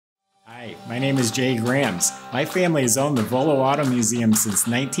My name is Jay Grams. My family has owned the Volo Auto Museum since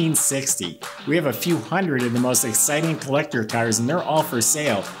 1960. We have a few hundred of the most exciting collector cars, and they're all for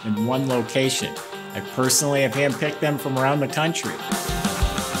sale in one location. I personally have handpicked them from around the country.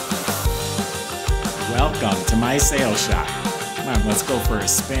 Welcome to my sales shop. Come on, let's go for a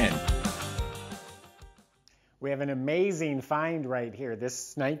spin. We have an amazing find right here.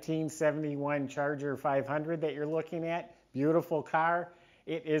 This 1971 Charger 500 that you're looking at, beautiful car.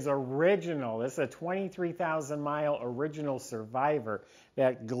 It is original. This is a 23,000 mile original Survivor.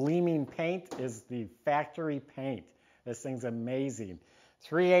 That gleaming paint is the factory paint. This thing's amazing.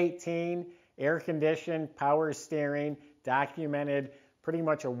 318, air conditioned, power steering, documented, pretty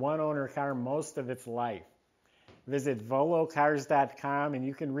much a one-owner car most of its life. Visit volocars.com and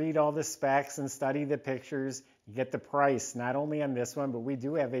you can read all the specs and study the pictures. You get the price, not only on this one, but we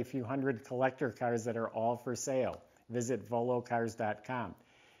do have a few hundred collector cars that are all for sale. Visit volocars.com.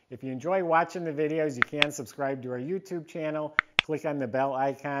 If you enjoy watching the videos, you can subscribe to our YouTube channel. Click on the bell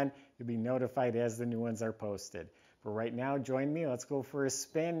icon. You'll be notified as the new ones are posted. For right now, join me. Let's go for a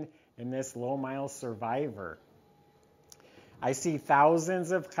spin in this low-mile Survivor. I see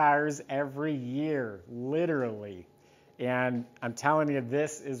thousands of cars every year, literally. And I'm telling you,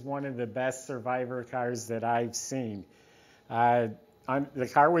 this is one of the best Survivor cars that I've seen. The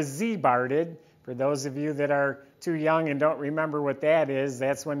car was Ziebart. For those of you that are too young and don't remember what that is,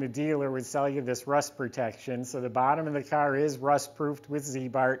 that's when the dealer would sell you this rust protection. So the bottom of the car is rust-proofed with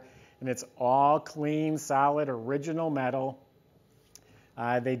Ziebart, and it's all clean, solid, original metal.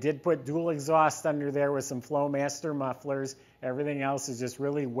 They did put dual exhaust under there with some Flowmaster mufflers. Everything else is just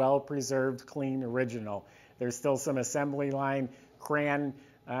really well-preserved, clean, original. There's still some assembly line crayon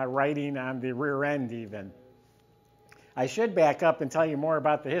writing on the rear end even. I should back up and tell you more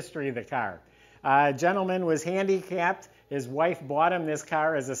about the history of the car. A gentleman was handicapped. His wife bought him this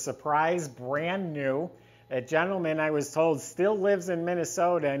car as a surprise, brand new. That gentleman, I was told, still lives in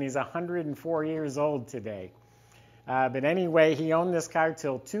Minnesota, and he's 104 years old today. But anyway, he owned this car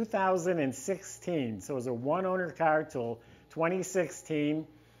till 2016. So it was a one-owner car till 2016.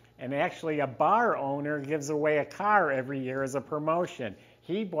 And actually, a bar owner gives away a car every year as a promotion.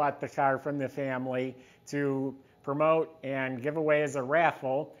 He bought the car from the family to promote and give away as a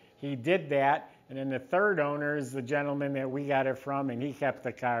raffle. He did that. And then the third owner is the gentleman that we got it from, and he kept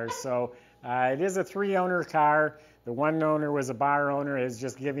the car. So it is a three-owner car. The one owner was a bar owner, is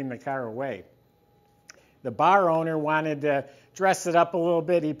just giving the car away. The bar owner wanted to dress it up a little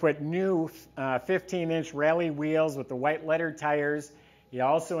bit. He put new 15-inch rally wheels with the white letter tires. He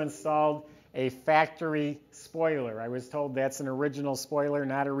also installed a factory spoiler. I was told that's an original spoiler,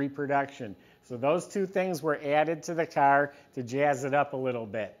 not a reproduction. So those two things were added to the car to jazz it up a little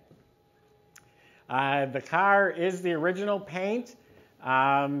bit. The car is the original paint.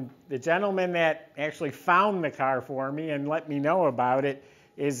 The gentleman that actually found the car for me and let me know about it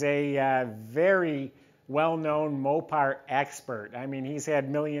is a very well-known Mopar expert. I mean, he's had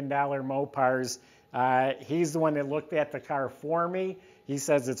million-dollar Mopars. He's the one that looked at the car for me. He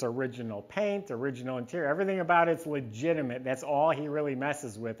says it's original paint, original interior. Everything about it's legitimate. That's all he really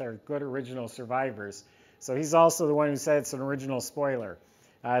messes with are good original Survivors. So he's also the one who said it's an original spoiler.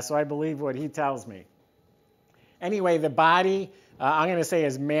 So I believe what he tells me. Anyway, the body, I'm going to say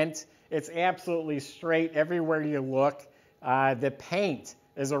is mint. It's absolutely straight everywhere you look. The paint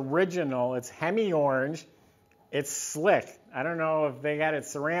is original. It's hemi-orange. It's slick. I don't know if they got it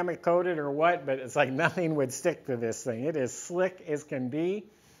ceramic coated or what, but it's like nothing would stick to this thing. It is slick as can be.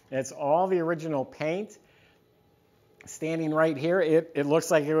 It's all the original paint. Standing right here, it looks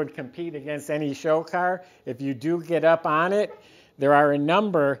like it would compete against any show car. If you do get up on it, there are a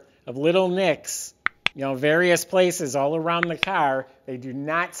number of little nicks, various places all around the car. They do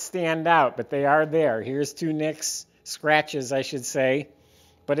not stand out, but they are there. Here's two nicks, scratches, I should say.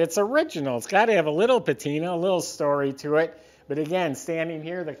 But it's original. It's got to have a little patina, a little story to it. But again, standing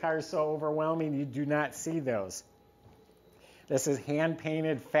here, the car's so overwhelming, you do not see those. This is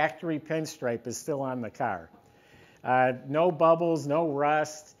hand-painted factory pinstripe is still on the car. No bubbles, no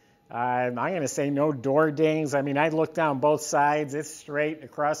rust. I'm going to say no door dings. I mean, I looked down both sides. It's straight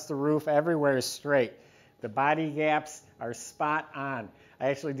across the roof. Everywhere is straight. The body gaps are spot on. I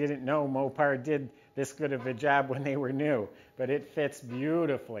actually didn't know Mopar did this good of a job when they were new, but it fits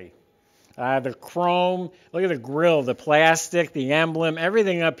beautifully. The chrome, look at the grill, the plastic, the emblem,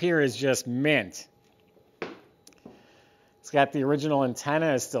 everything up here is just mint. It's got the original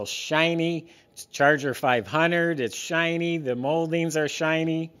antenna, it's still shiny. It's Charger 500, it's shiny, the moldings are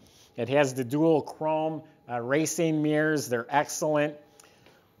shiny. It has the dual chrome racing mirrors, they're excellent.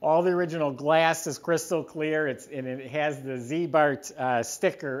 All the original glass is crystal clear. And it has the Ziebart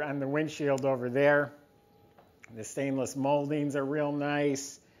sticker on the windshield over there. The stainless moldings are real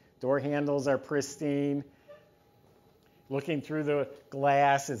nice. Door handles are pristine. Looking through the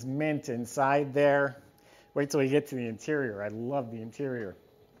glass is mint inside there. Wait till we get to the interior. I love the interior.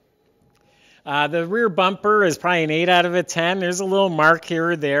 The rear bumper is probably an 8 out of a 10. There's a little mark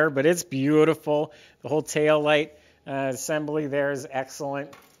here or there, but it's beautiful. The whole tail light assembly there is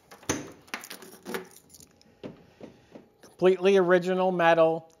excellent. Completely original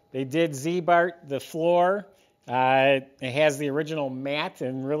metal. They did Ziebart the floor. It has the original mat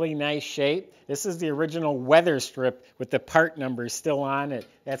in really nice shape. This is the original weather strip with the part numbers still on it.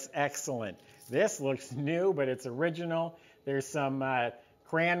 That's excellent. This looks new, but it's original. There's some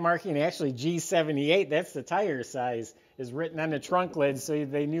crayon marking. Actually, G78, that's the tire size, is written on the trunk lid so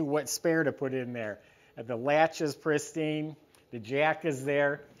they knew what spare to put in there. The latch is pristine. The jack is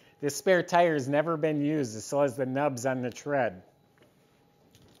there. This spare tire has never been used. It still has the nubs on the tread.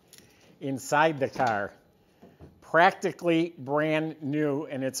 Inside the car, practically brand new,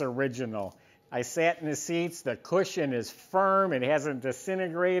 and it's original. I sat in the seats. The cushion is firm. It hasn't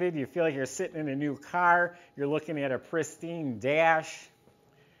disintegrated. You feel like you're sitting in a new car. You're looking at a pristine dash.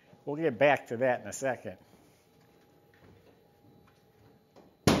 We'll get back to that in a second.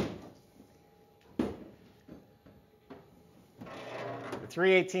 The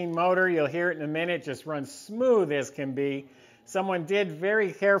 318 motor, you'll hear it in a minute, just runs smooth as can be. Someone did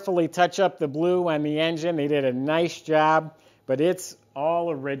very carefully touch up the blue on the engine. They did a nice job, but it's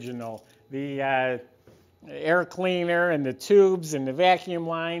all original. The air cleaner and the tubes and the vacuum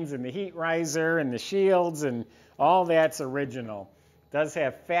lines and the heat riser and the shields and all that's original. It does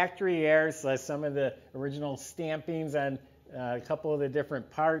have factory air, so has some of the original stampings on a couple of the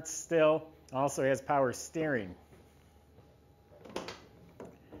different parts still. Also has power steering.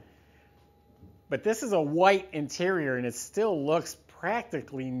 But this is a white interior and it still looks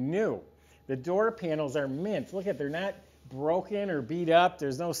practically new. The door panels are mint. Look at, they're not broken or beat up.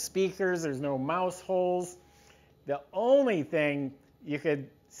 There's no speakers. There's no mouse holes. The only thing you could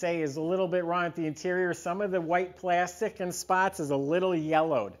say is a little bit wrong with the interior, some of the white plastic in spots is a little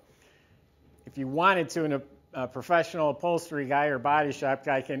yellowed. If you wanted to, and a professional upholstery guy or body shop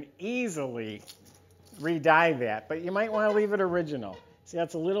guy can easily re-dye that, but you might want to leave it original. See,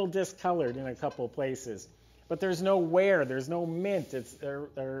 that's a little discolored in a couple places. But there's no wear. There's no mint.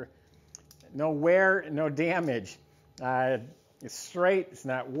 No wear, no damage. It's straight. It's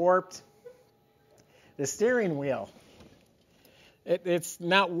not warped. The steering wheel, it's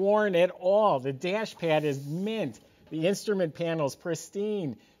not worn at all. The dash pad is mint. The instrument panel is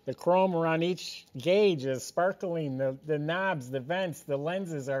pristine. The chrome around each gauge is sparkling. The knobs, the vents, the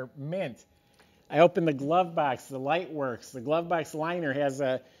lenses are mint. I opened the glove box. The light works. The glove box liner has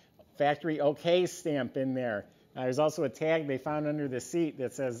a factory OK stamp in there. There's also a tag they found under the seat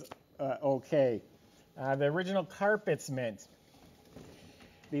that says OK. The original carpet's mint.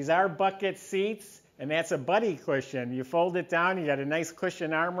 These are bucket seats, and that's a buddy cushion. You fold it down, you got a nice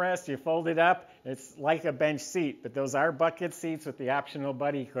cushion armrest, you fold it up, it's like a bench seat, but those are bucket seats with the optional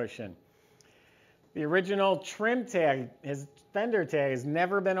buddy cushion. The original trim tag, his fender tag, has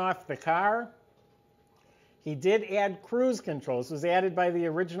never been off the car. He did add cruise control. This was added by the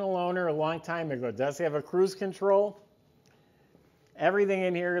original owner a long time ago. It does have a cruise control. Everything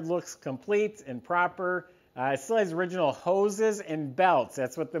in here looks complete and proper. It still has original hoses and belts.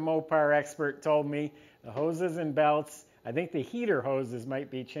 That's what the Mopar expert told me. The hoses and belts. I think the heater hoses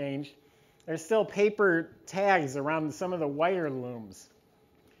might be changed. There's still paper tags around some of the wire looms.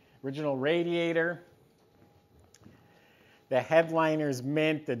 Original radiator. The headliner's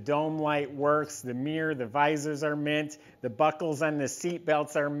mint, the dome light works, the mirror, the visors are mint, the buckles on the seat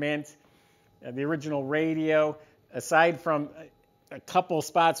belts are mint, the original radio. Aside from a couple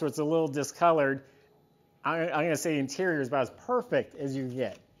spots where it's a little discolored, I'm going to say the interior is about as perfect as you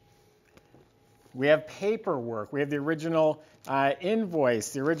get. We have paperwork. We have the original invoice,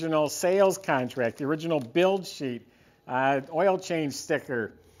 the original sales contract, the original build sheet, oil change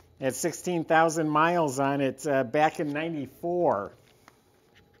sticker. It had 16,000 miles on it back in '94.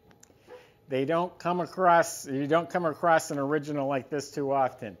 You don't come across an original like this too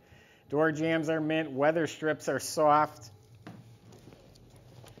often. Door jambs are mint. Weather strips are soft.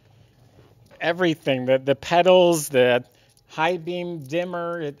 Everything, the pedals, the high beam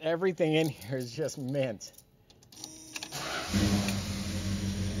dimmer, everything in here is just mint.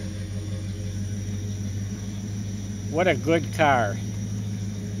 What a good car.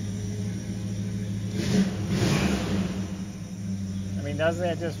 I mean, doesn't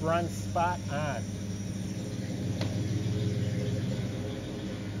it just run spot on?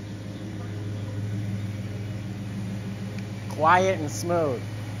 quiet and smooth.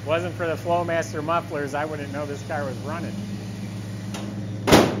 If it wasn't for the Flowmaster mufflers, I wouldn't know this car was running.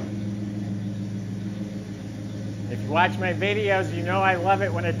 If you watch my videos, you know I love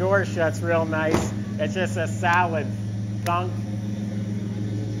it when a door shuts real nice. It's just a solid thunk.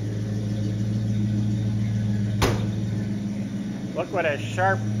 Look what a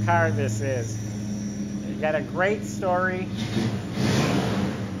sharp car this is. You got a great story.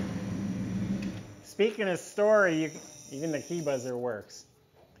 Speaking of story, even the key buzzer works.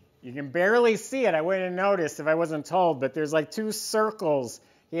 You can barely see it. I wouldn't have noticed if I wasn't told, but there's like 2 circles.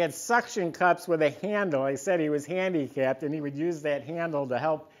 He had suction cups with a handle. I said he was handicapped, and he would use that handle to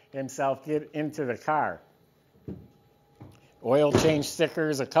help himself get into the car. Oil change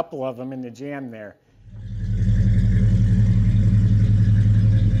stickers, a couple of them in the jam there.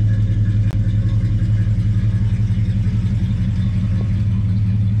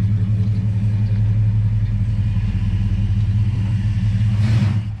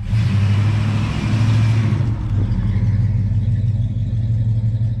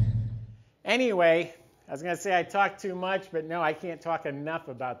 Anyway, I was going to say I talked too much, but no, I can't talk enough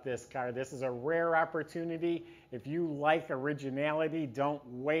about this car. This is a rare opportunity. If you like originality, don't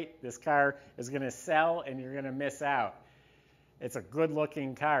wait. This car is going to sell and you're going to miss out. It's a good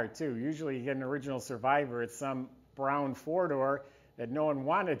looking car too. Usually you get an original Survivor. It's some brown 4-door that no one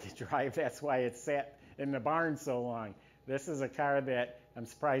wanted to drive. That's why it sat in the barn so long. This is a car that I'm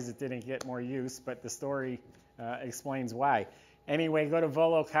surprised it didn't get more use, but the story explains why. Anyway, go to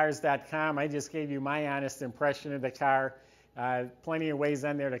volocars.com. I just gave you my honest impression of the car. Plenty of ways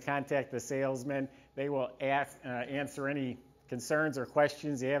on there to contact the salesman. They will answer any concerns or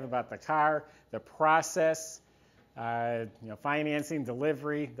questions you have about the car, the process, financing,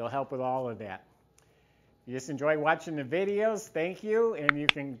 delivery. They'll help with all of that. If you just enjoy watching the videos, thank you. And you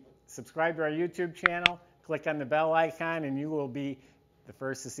can subscribe to our YouTube channel, click on the bell icon, and you will be the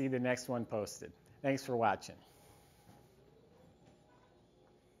first to see the next one posted. Thanks for watching.